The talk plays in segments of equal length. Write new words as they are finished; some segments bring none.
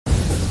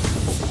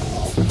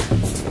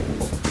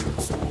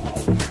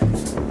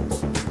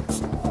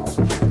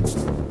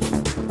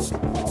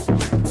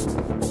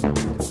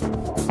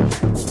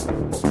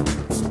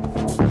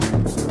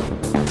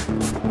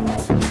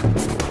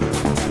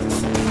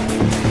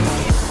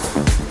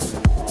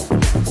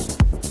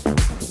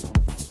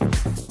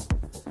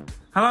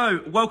Hello,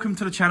 welcome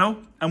to the channel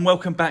and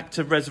welcome back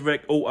to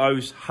Resurrect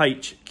Autos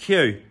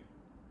HQ.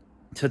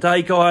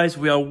 Today, guys,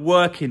 we are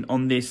working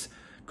on this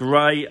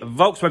grey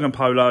Volkswagen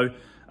Polo.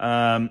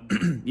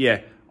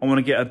 Yeah, I want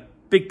to get a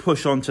big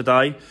push on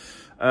today.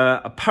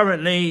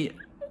 Apparently,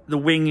 the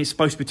wing is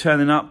supposed to be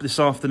turning up this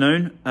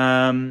afternoon.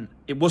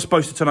 It was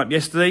supposed to turn up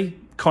yesterday,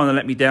 kind of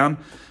let me down.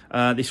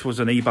 This was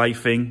an eBay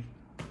thing,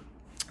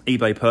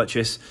 eBay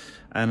purchase,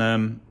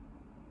 and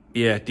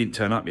yeah, it didn't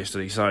turn up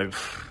yesterday. So,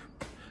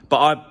 but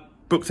I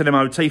booked an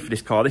MOT for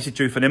this car. This is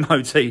due for an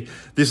MOT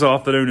this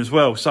afternoon as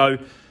well. So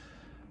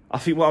I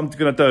think what I'm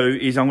going to do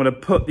is I'm going to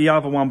put the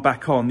other one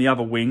back on, the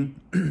other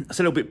wing. It's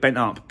a little bit bent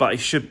up, but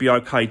it should be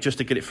okay just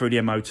to get it through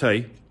the MOT.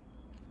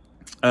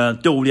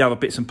 Do all the other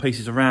bits and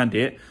pieces around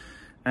it.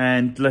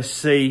 And let's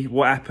see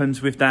what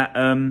happens with that,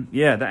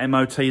 yeah, that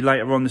MOT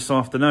later on this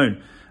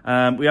afternoon.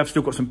 We have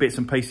still got some bits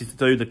and pieces to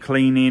do, the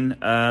cleaning,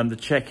 the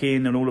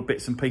check-in and all the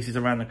bits and pieces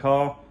around the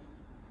car.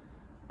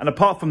 And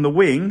apart from the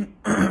wing,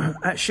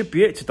 that should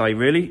be it today,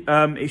 really.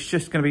 It's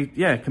just going to be,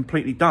 yeah,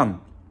 completely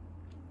done.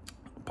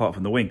 Apart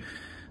from the wing.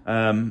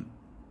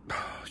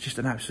 It's just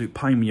an absolute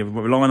pain when you're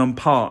relying on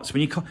parts.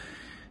 When you can't, do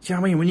you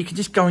know what I mean? When you can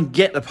just go and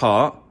get the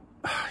part,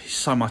 it's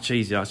so much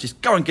easier. It's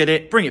just go and get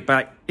it, bring it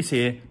back, it's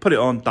here, put it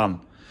on,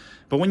 done.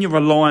 But when you're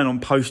relying on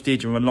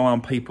postage and relying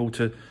on people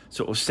to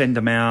sort of send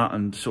them out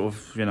and sort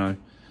of, you know,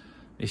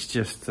 it's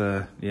just,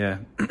 yeah,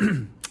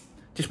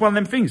 just one of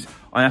them things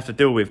I have to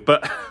deal with.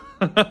 But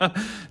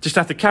just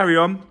have to carry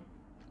on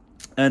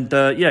and,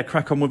 yeah,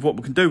 crack on with what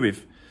we can do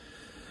with.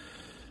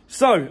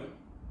 So,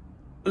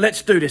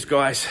 let's do this,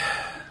 guys.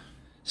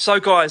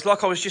 So, guys,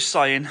 like I was just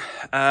saying,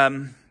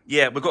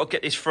 yeah, we've got to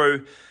get this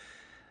through,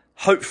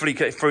 hopefully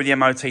get it through the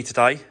MOT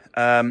today.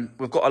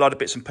 We've got a lot of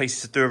bits and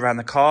pieces to do around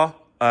the car.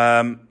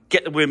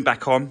 Get the wing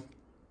back on,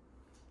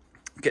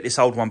 get this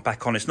old one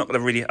back on. It's not going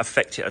to really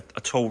affect it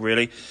at all,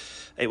 really.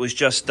 It was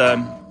just,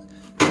 I've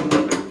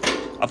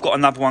got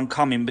another one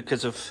coming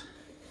because of,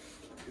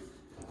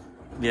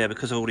 yeah,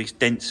 because of all these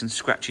dents and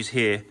scratches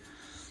here.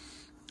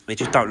 They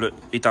just don't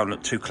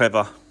look too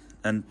clever.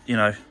 And, you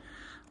know,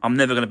 I'm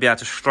never going to be able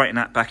to straighten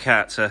that back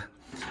out to,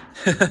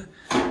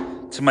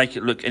 to make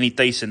it look any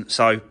decent.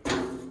 So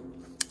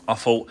I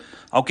thought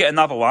I'll get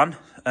another one.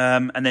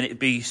 And then it'd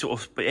be sort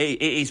of, but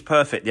it is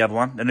perfect, the other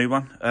one, the new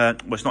one. Well,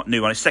 it's not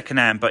new one, it's second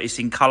hand, but it's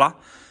in colour.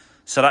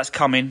 So that's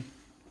coming.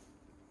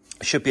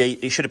 It should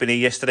have been here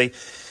yesterday.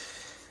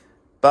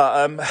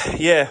 But,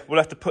 yeah, we'll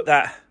have to put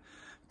that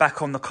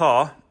back on the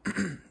car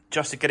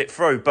just to get it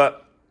through.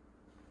 But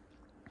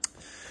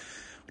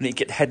we need to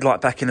get the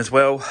headlight back in as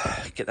well,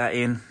 get that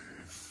in.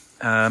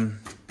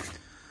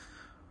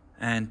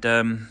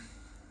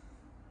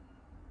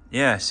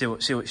 Yeah, see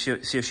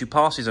if she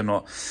passes or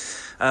not.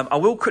 I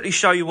will quickly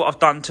show you what I've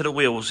done to the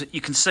wheels.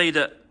 You can see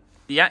that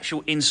the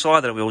actual inside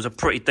of the wheels are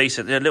pretty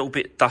decent. They're a little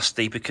bit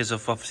dusty because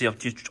of, obviously,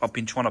 I've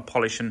been trying to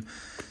polish and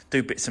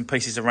do bits and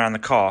pieces around the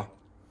car.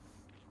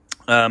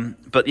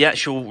 But the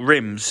actual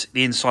rims,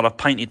 the inside, I've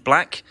painted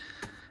black,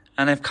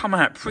 and they've come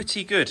out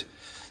pretty good.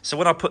 So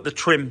when I put the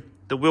trim,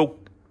 the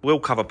wheel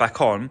cover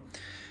back on,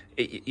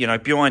 you know,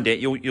 behind it,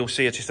 you'll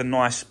see it's just a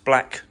nice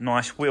black,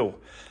 nice wheel.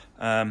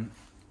 I've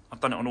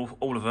done it on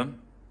all of them,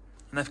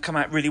 and they've come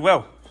out really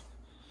well.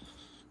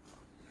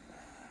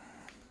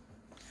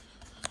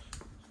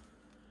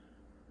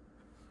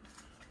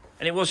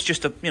 And it was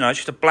just a, you know,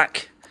 just a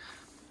black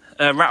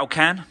rattle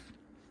can,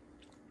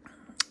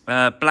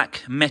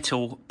 black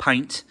metal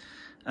paint,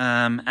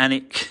 and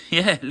it,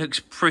 yeah, it looks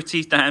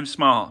pretty damn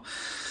smart.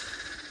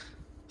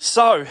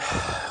 So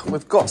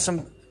we've got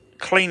some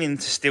cleaning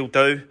to still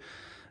do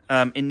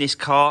in this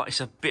car. It's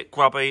a bit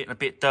grubby and a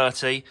bit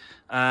dirty.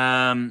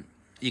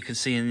 You can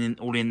see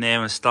all in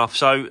there and stuff.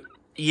 So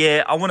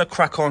yeah, I want to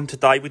crack on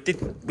today. We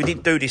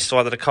didn't do this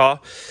side of the car.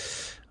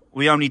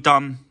 We only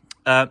done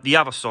the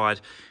other side,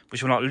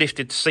 which when I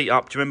lifted the seat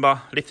up, do you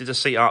remember? Lifted the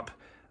seat up,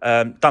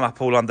 done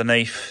up all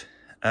underneath,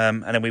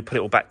 and then we put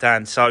it all back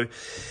down. So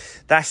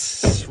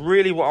that's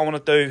really what I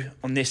want to do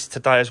on this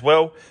today as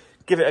well.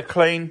 Give it a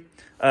clean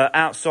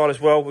outside as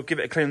well. We'll give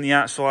it a clean on the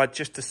outside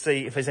just to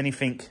see if there's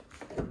anything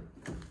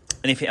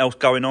else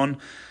going on.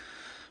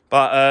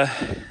 But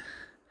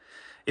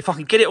if I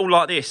can get it all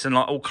like this and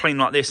like all clean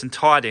like this and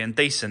tidy and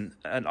decent,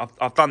 and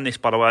I've done this,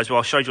 by the way, as well.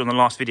 I showed you on the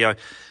last video.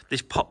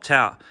 This popped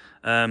out.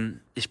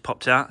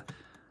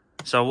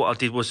 So what I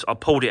did was I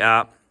pulled it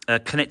out,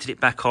 connected it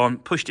back on,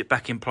 pushed it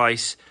back in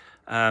place,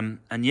 and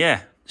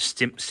yeah,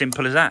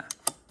 simple as that.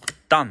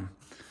 Done.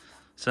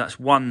 So that's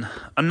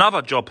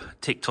another job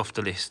ticked off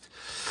the list.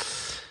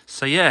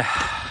 So yeah.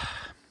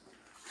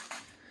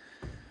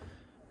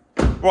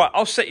 Right,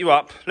 I'll set you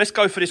up. Let's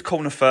go for this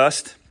corner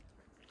first.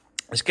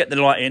 Let's get the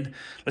light in.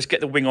 Let's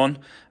get the wing on.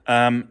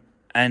 Yeah,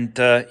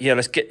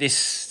 let's get this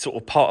sort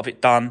of part of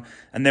it done,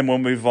 and then we'll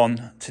move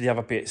on to the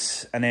other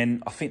bits. And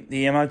then I think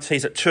the MOT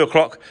is at 2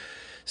 o'clock,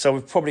 so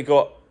we've probably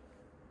got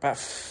about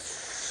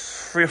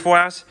 3 or 4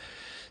 hours.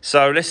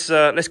 So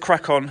let's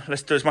crack on.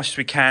 Let's do as much as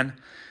we can,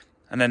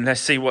 and then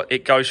let's see what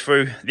it goes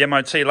through the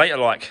MOT later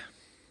like.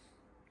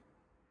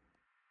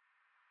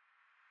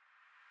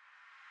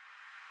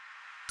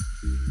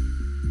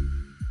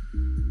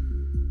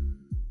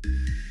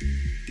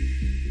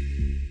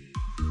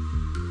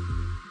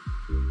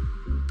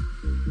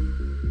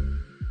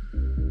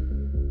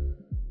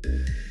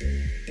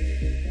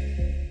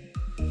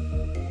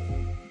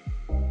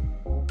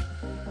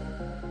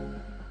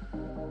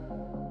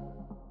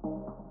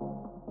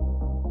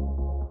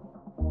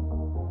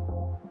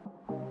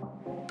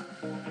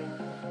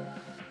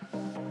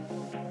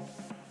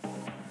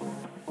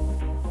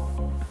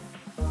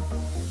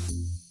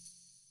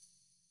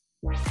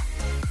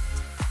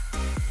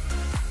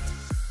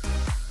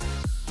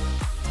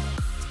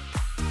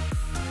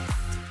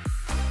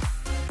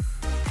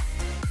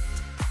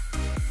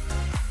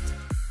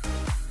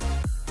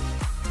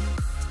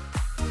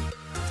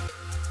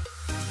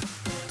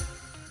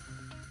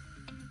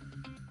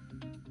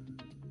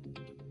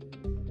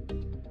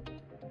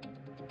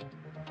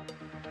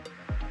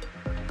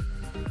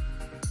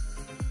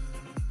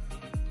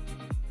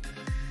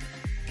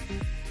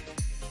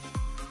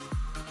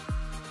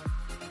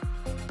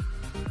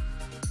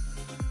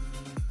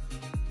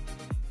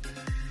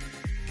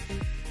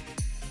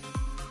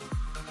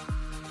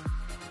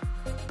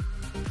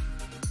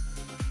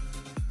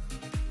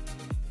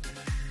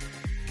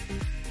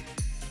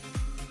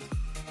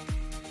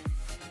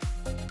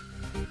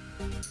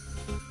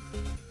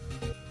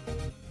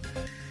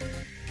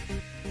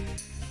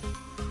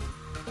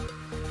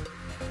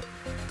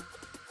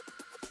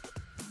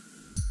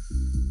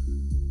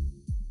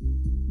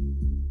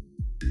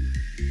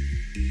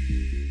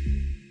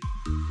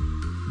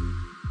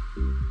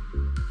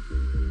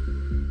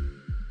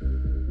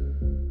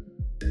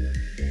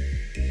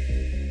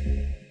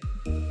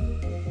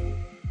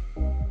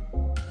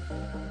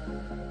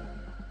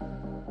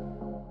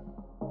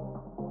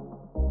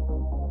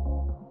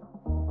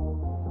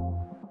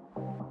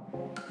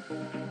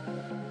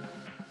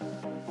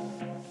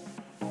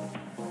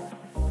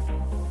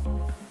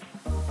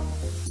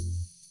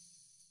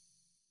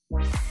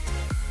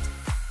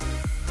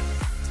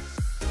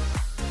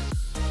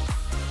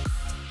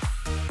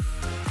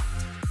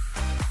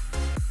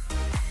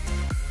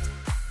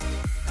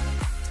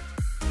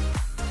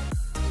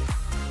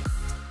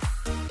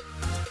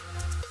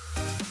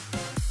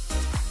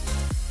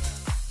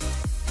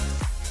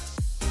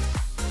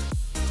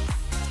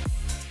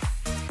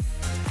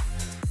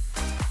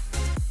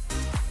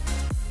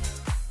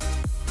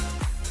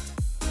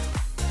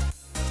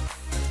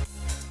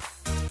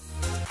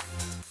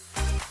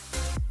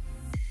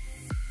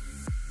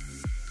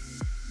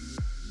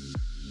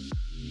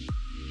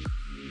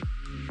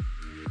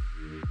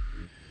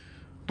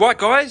 Right,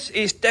 guys,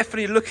 it's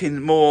definitely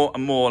looking more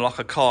and more like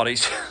a car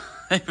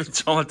every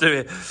time I do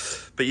it.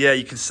 But yeah,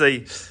 you can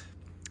see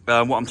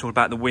what I'm talking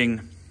about, the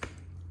wing.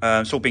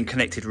 It's all been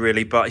connected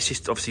really, but it's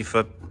just obviously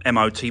for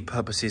MOT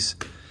purposes.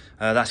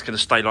 That's going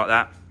to stay like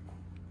that.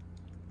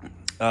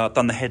 I've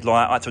done the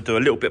headlight. I had to do a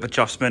little bit of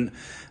adjustment.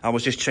 I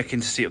was just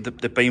checking to see if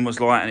the beam was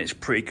light, and it's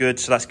pretty good,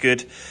 so that's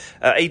good.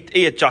 He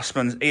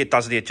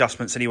does the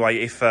adjustments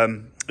anyway.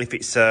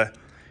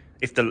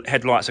 If the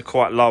headlights are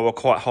quite low or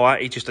quite high,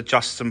 he just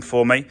adjusts them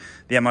for me,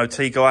 the MOT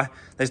guy.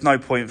 There's no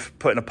point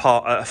putting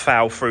a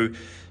foul through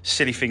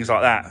silly things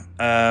like that.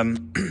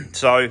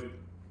 So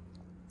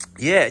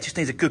yeah, it just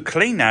needs a good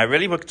clean now,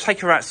 really. We'll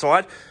take her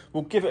outside.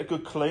 We'll give it a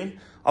good clean.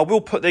 I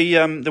will put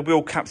the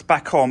wheel caps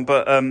back on,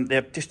 but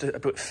they're just a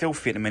bit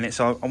filthy at the minute,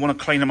 so I want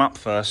to clean them up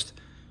first.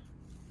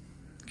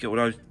 Get all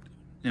those,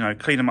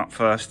 clean them up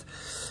first,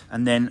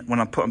 and then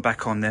when I put them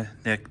back on,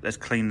 they're as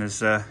clean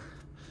as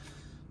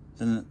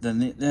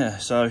yeah.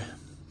 So,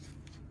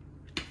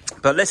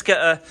 but let's get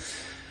her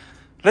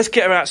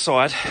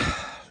outside.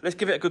 Let's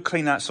give it a good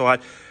clean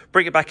outside.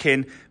 Bring it back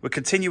in. We'll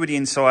continue with the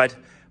inside.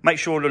 Make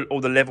sure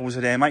all the levels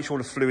are there. Make sure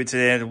the fluids are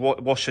there. The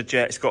washer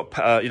jet's got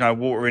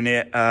water in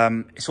it.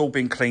 It's all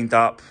been cleaned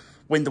up.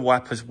 Window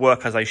wipers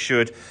work as they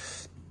should,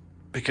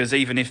 because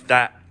even if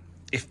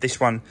this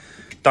one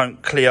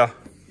don't clear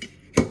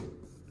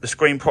the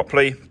screen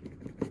properly,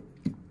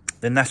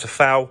 then that's a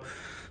foul.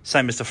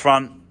 Same as the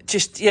front.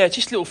 Just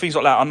little things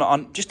like that.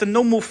 I'm just the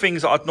normal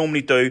things that I'd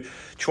normally do,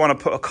 trying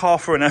to put a car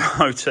through an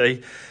MOT.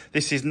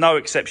 This is no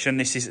exception.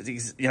 This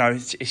is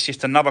it's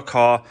just another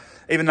car,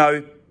 even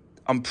though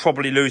I'm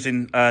probably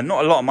losing,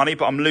 not a lot of money,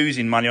 but I'm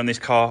losing money on this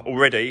car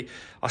already.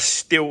 I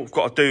still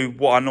got to do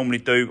what I normally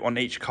do on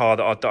each car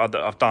that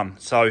I've done.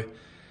 So,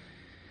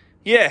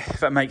 yeah,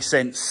 if that makes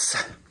sense.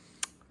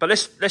 But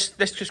let's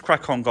just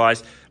crack on,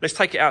 guys. Let's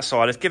take it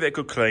outside. Let's give it a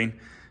good clean.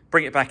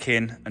 Bring it back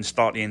in and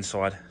start the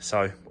inside.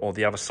 Or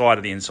the other side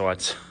of the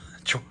inside.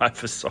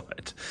 Driver's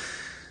side.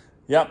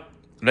 Yep,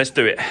 let's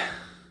do it.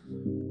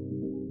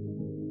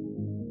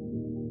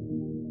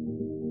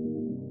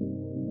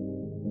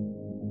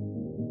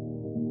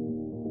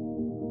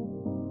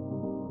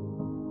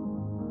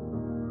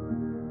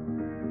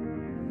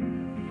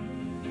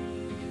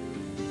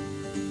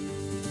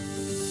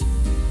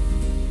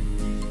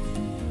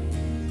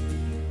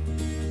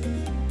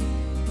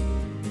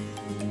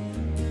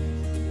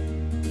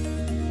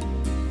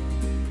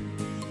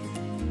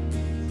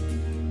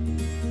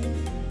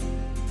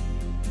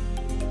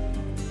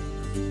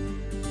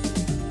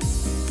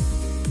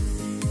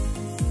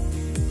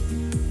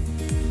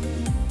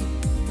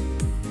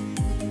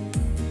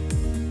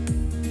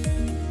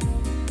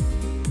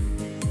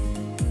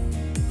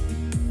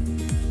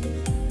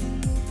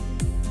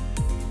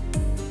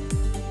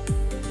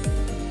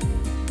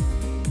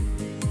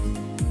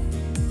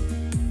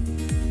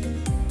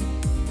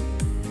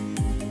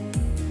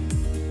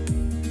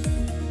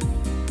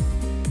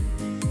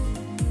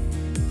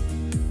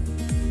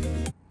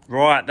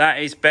 Right, that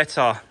is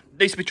better.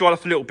 Needs to be dried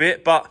off a little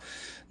bit, but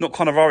not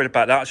kind of worried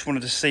about that. I just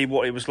wanted to see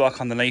what it was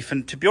like underneath.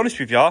 And to be honest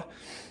with you,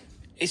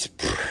 it's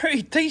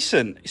pretty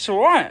decent. It's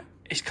all right.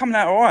 It's coming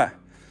out all right.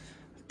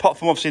 Apart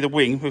from obviously the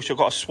wing, which I've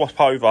got to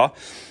swap over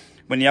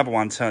when the other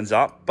one turns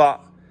up.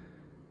 But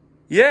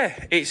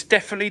yeah, it's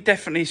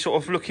definitely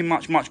sort of looking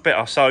much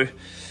better. So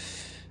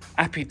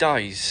happy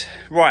days.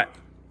 Right,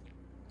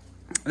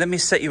 let me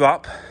set you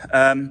up.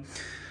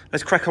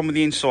 Let's crack on with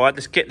the inside.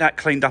 Let's get that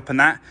cleaned up and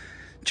that.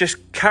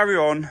 Just carry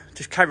on.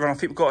 I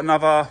think we've got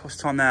another, what's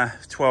the time now?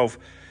 12.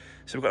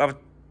 So we've got another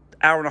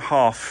hour and a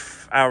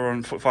half, hour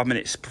and 45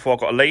 minutes before I've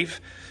got to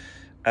leave.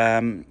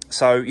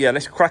 So yeah,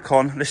 let's crack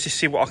on. Let's just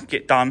see what I can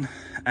get done.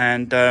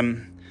 And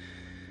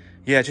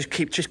yeah, just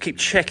keep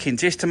checking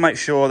just to make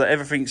sure that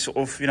everything's sort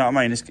of, you know what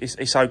I mean,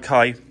 it's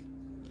okay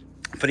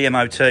for the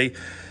MOT.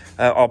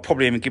 I'll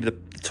probably even give the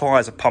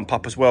tyres a pump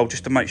up as well,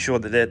 just to make sure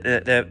that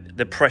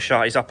the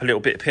pressure is up a little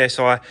bit.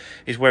 PSI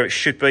is where it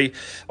should be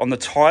on the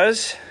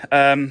tyres.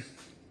 So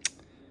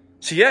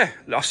yeah,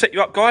 I'll set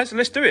you up, guys, and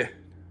let's do it.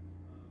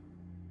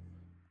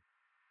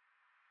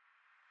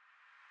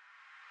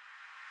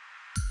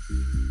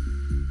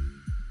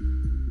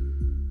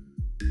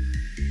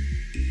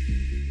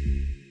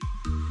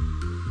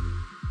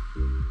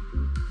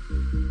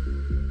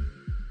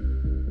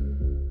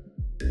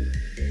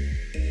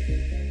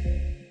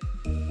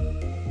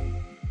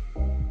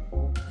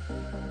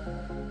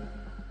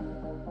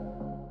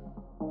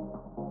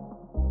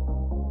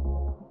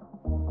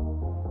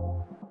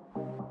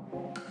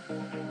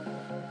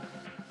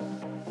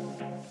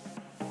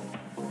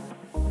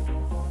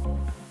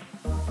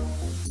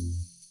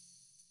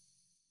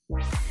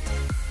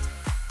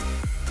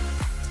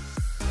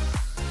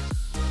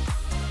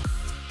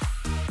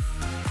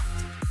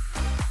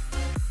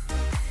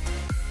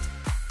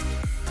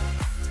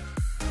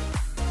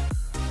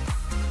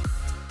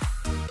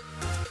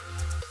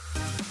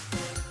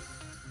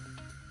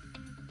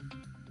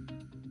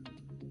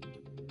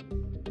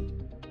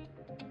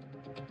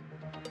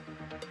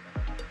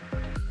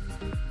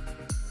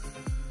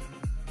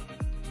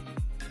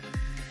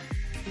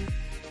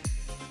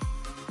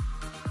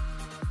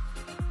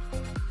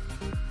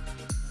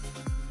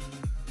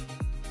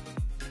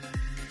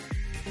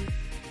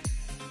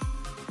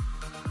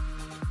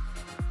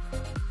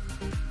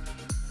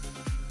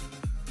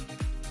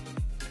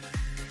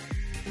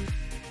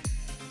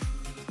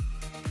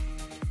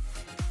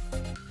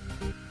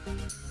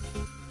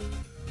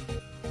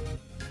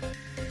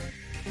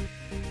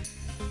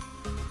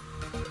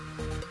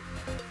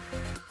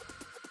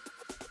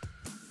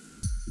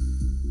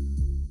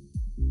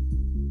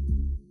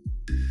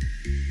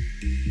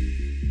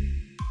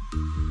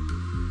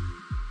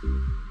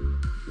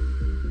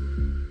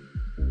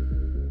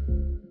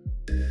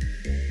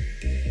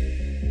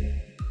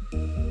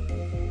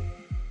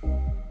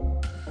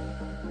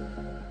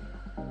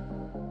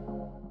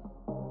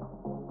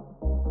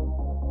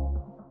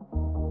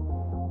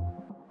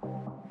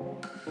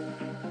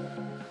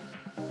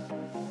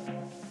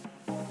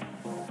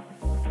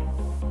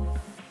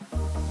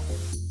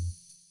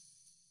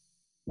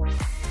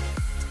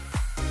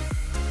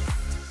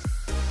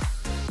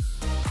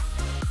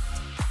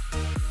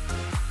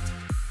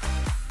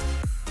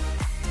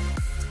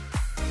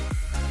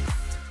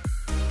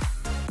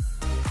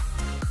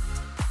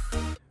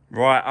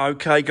 Right,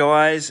 okay,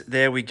 guys,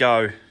 there we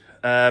go.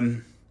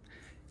 Cannot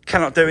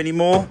do any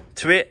more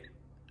to it.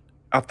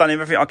 I've done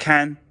everything I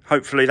can.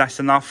 Hopefully that's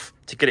enough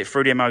to get it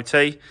through the MOT.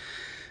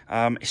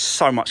 It's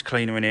so much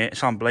cleaner in here.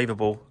 It's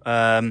unbelievable.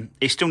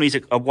 It still needs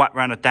a wipe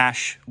around the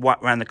dash,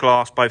 wipe around the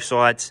glass, both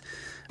sides.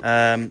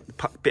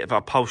 Bit of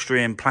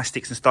upholstery and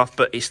plastics and stuff,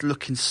 but it's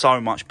looking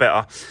so much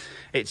better.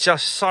 It's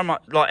just so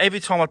much, like every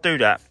time I do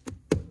that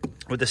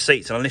with the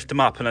seats and I lift them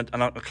up and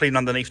I clean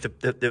underneath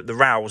the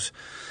rails,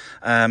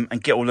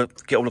 and get all the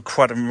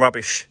crud and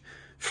rubbish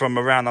from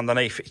around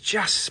underneath. It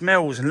just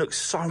smells and looks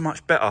so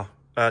much better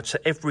to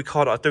every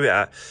car that I do it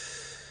at.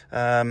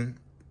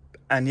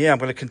 And yeah, I'm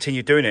going to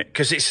continue doing it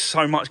because it's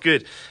so much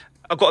good.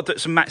 I've got to put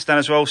some mats down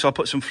as well, so I'll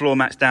put some floor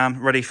mats down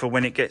ready for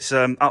when it gets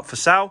up for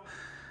sale.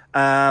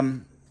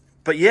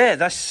 But yeah,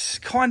 that's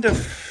kind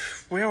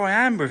of where I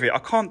am with it. I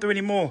can't do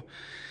any more.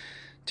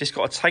 Just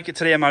got to take it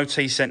to the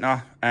MOT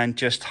centre and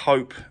just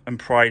hope and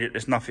pray that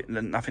there's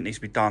nothing needs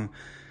to be done.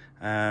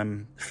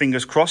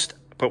 Fingers crossed,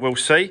 but we'll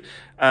see.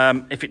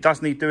 If it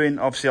does need doing,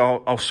 obviously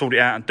I'll sort it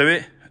out and do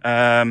it.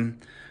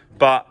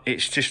 But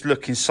it's just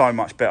looking so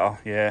much better.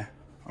 Yeah,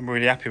 I'm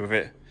really happy with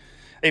it.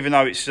 Even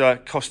though it's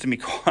costing me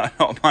quite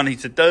a lot of money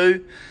to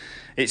do,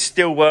 it's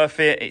still worth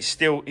it. It's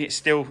still,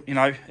 you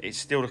know, it's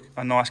still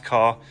a nice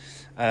car.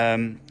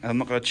 I'm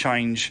not going to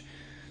change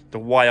the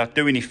way I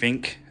do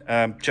anything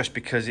just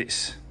because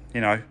it's, you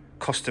know,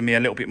 costing me a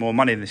little bit more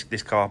money than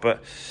this car.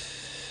 But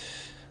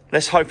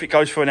let's hope it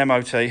goes for an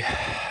MOT.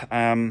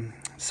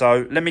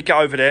 So let me get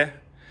over there,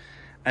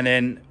 and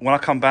then when I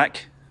come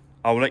back,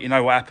 I'll let you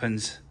know what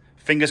happens.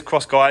 Fingers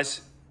crossed,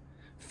 guys.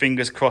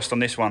 Fingers crossed on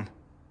this one.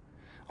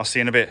 I'll see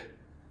you in a bit.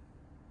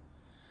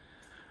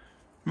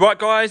 Right,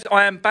 guys,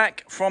 I am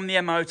back from the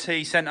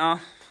MOT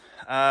centre.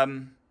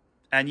 And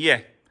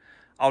yeah,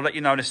 I'll let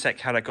you know in a sec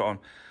how they got on.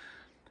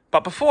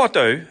 But before I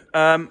do,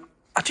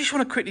 I just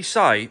want to quickly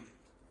say,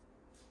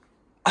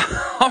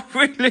 I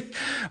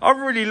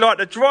really like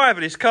the drive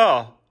of this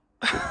car.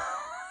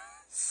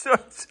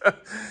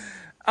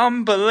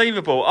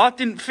 Unbelievable. I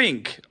didn't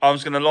think I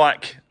was going to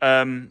like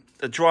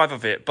the drive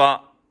of it,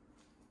 but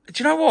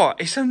do you know what?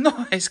 It's a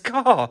nice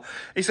car.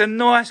 It's a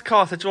nice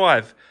car to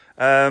drive.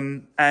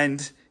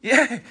 And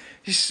yeah,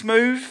 it's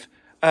smooth.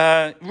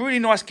 Really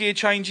nice gear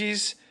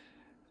changes.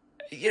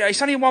 You know,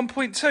 it's only a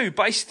 1.2,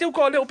 but it's still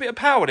got a little bit of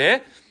power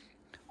there.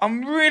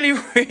 I'm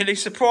really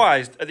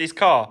surprised at this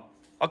car.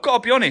 I've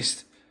got to be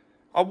honest.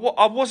 I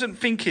wasn't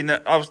thinking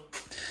that I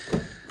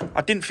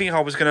didn't think I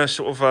was going to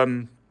sort of,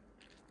 didn't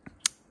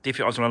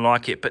think I was going to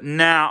like it. But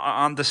now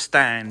I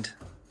understand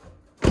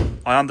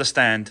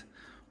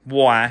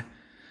why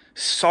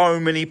so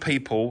many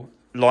people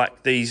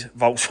like these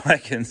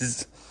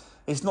Volkswagens.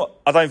 It's not,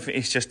 I don't think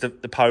it's just the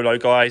Polo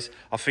guys.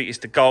 I think it's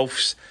the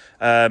Golfs,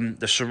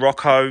 the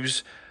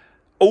Siroccos.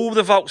 All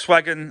the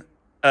Volkswagen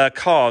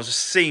cars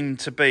seem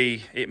to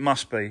be, it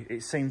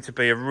seemed to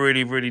be a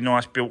really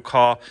nice built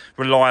car,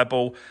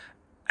 reliable.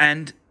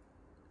 And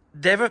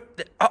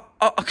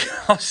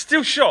I'm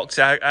still shocked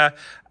how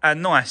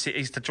nice it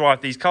is to drive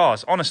these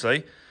cars,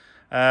 honestly.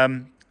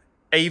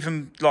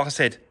 Even, like I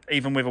said,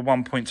 even with a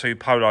 1.2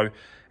 Polo,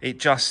 it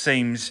just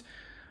seems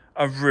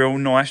a real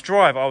nice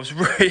drive. I was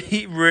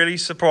really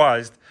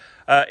surprised.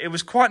 It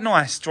was quite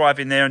nice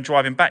driving there and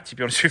driving back, to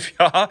be honest with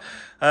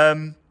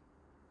you.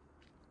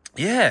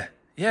 Yeah,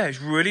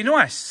 it's really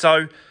nice.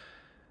 So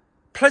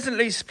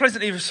pleasantly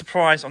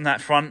surprised on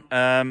that front.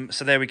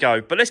 So there we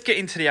go. But let's get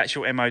into the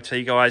actual MOT,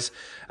 guys.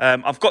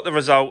 I've got the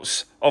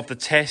results of the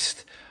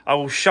test. I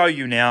will show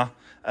you now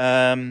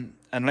and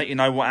let you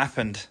know what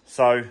happened.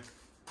 So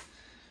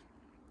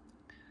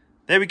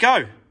there we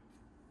go.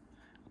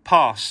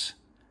 Pass.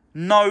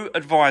 No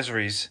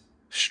advisories.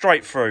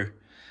 Straight through.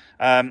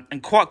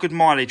 And quite good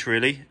mileage,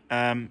 really,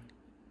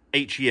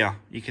 each year.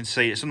 You can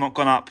see it's not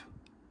gone up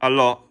a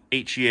lot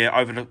each year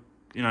over the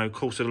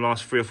course of the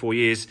last 3 or 4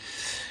 years.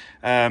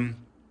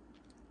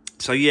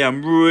 So yeah,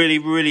 I'm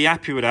really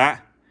happy with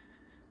that,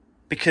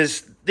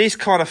 because this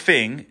kind of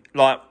thing,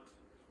 like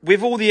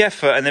with all the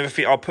effort and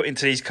everything I put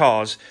into these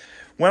cars,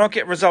 when I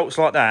get results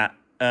like that,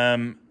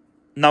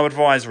 no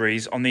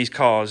advisories on these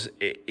cars,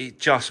 it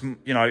just,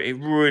 it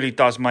really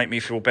does make me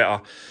feel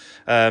better.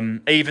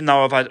 Even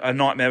though I've had a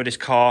nightmare with this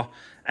car,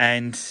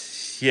 and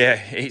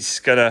yeah, it's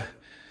gonna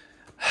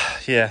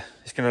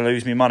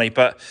lose me money,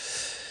 but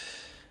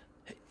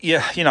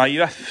yeah, you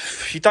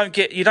don't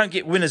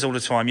get winners all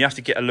the time. You have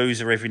to get a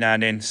loser every now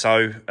and then.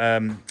 So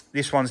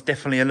this one's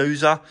definitely a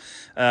loser.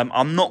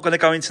 I'm not going to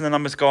go into the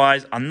numbers,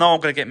 guys. I know I'm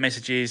going to get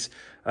messages.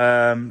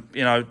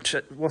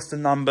 What's the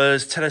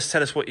numbers? Tell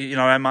us what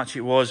how much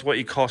it was, what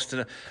it cost.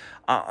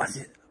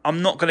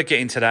 I'm not going to get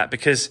into that,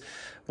 because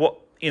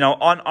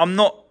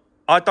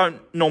I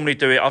don't normally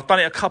do it. I've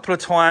done it a couple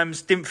of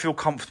times, didn't feel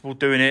comfortable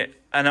doing it,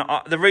 and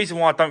the reason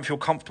why I don't feel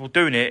comfortable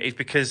doing it is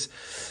because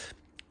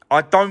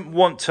I don't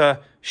want to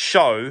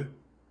show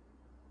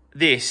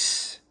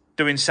this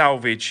doing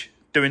salvage,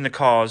 doing the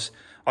cars.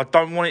 I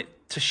don't want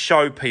it to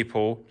show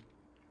people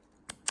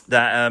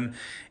that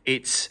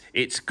it's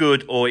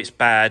good or it's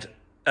bad,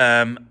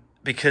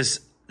 because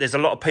there's a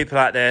lot of people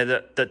out there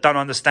that don't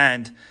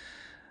understand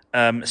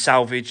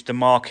salvage, the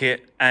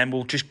market, and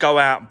will just go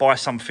out and buy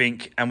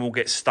something and will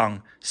get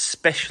stung,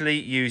 especially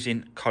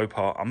using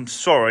Copart. I'm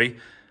sorry,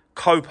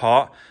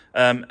 Copart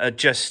are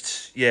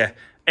just, yeah.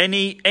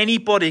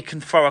 Anybody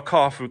can throw a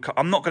car through.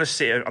 I'm not going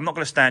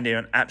to stand here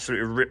and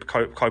absolutely rip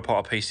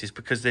Copart to pieces,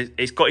 because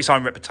it's got its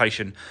own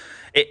reputation.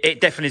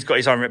 It definitely has got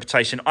its own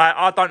reputation.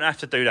 I don't have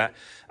to do that,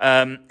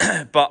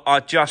 but I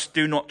just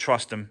do not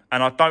trust them,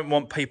 and I don't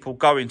want people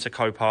going to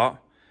Copart,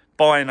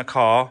 buying a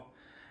car,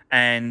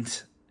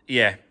 and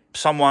yeah,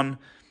 someone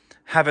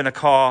having a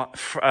car,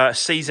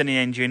 seizing the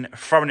engine,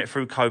 throwing it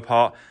through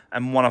Copart,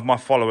 and one of my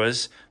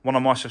followers, one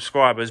of my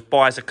subscribers,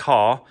 buys a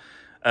car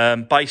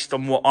based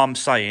on what I'm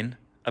saying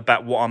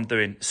about what I'm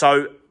doing.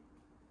 So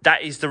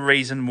that is the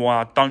reason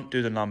why I don't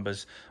do the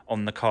numbers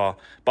on the car.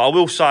 But I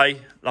will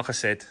say, like I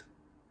said,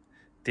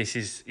 this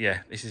has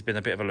been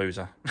a bit of a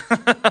loser.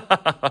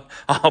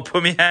 I'll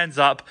put my hands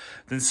up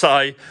and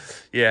say,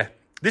 yeah,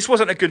 this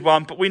wasn't a good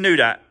one, but we knew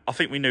that. I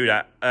think we knew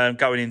that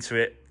going into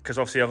it, because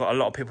obviously I've got a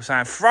lot of people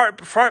saying, throw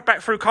it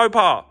back through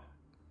Copart.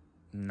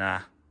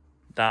 Nah,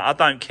 I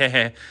don't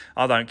care.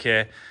 I don't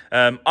care.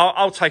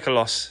 I'll take a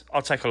loss.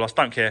 I'll take a loss.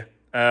 Don't care.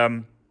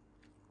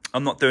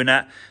 I'm not doing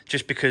that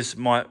just because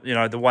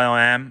the way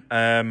I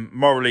am,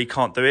 morally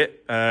can't do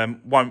it.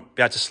 Won't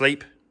be able to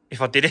sleep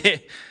if I did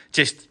it.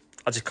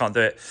 I just can't do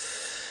it.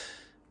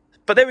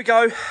 But there we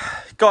go,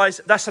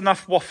 guys. That's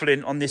enough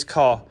waffling on this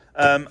car.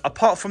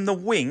 Apart from the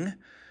wing,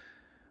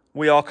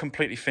 we are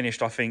completely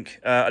finished. I think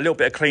a little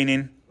bit of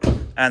cleaning,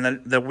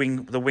 and the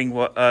wing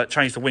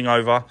changed the wing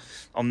over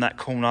on that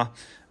corner.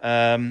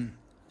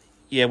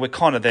 Yeah, we're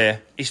kind of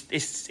there.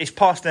 It's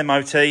past the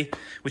MOT,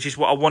 which is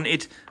what I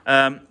wanted.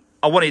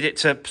 I wanted it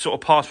to sort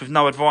of pass with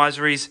no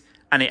advisories,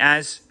 and it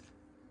has.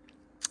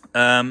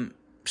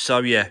 So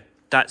yeah,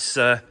 that's.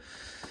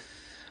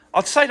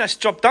 I'd say that's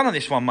job done on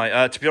this one,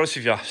 mate. To be honest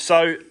with you,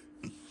 so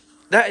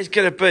that is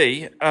going to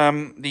be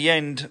the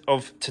end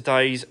of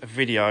today's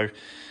video.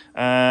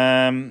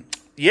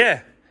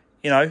 Yeah,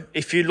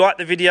 if you like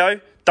the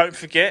video, don't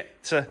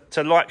forget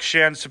to like,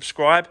 share, and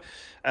subscribe.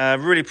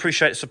 Really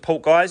appreciate the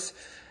support, guys.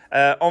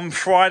 On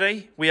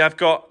Friday, we have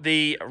got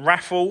the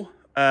raffle,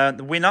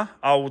 the winner.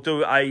 I will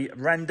do a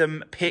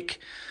random pick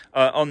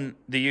on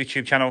the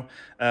YouTube channel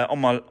on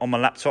my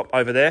laptop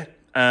over there,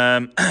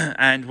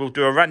 and we'll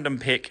do a random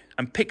pick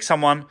and pick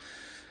someone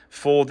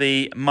for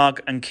the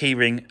mug and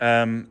keyring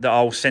that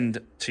I'll send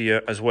to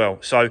you as well.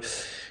 So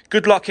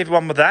good luck,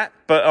 everyone, with that.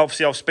 But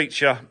obviously, I'll speak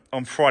to you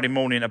on Friday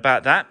morning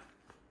about that.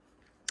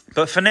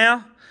 But for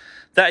now,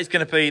 that is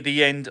going to be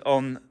the end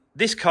on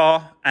this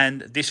car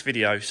and this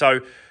video. So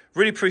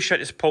really appreciate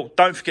the support.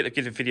 Don't forget to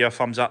give the video a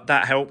thumbs up.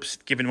 That helps.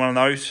 Giving one of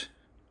those.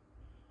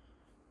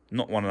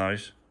 Not one of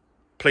those.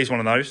 Please, one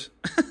of those.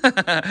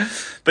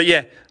 But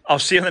yeah, I'll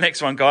see you on the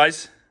next one,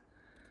 guys.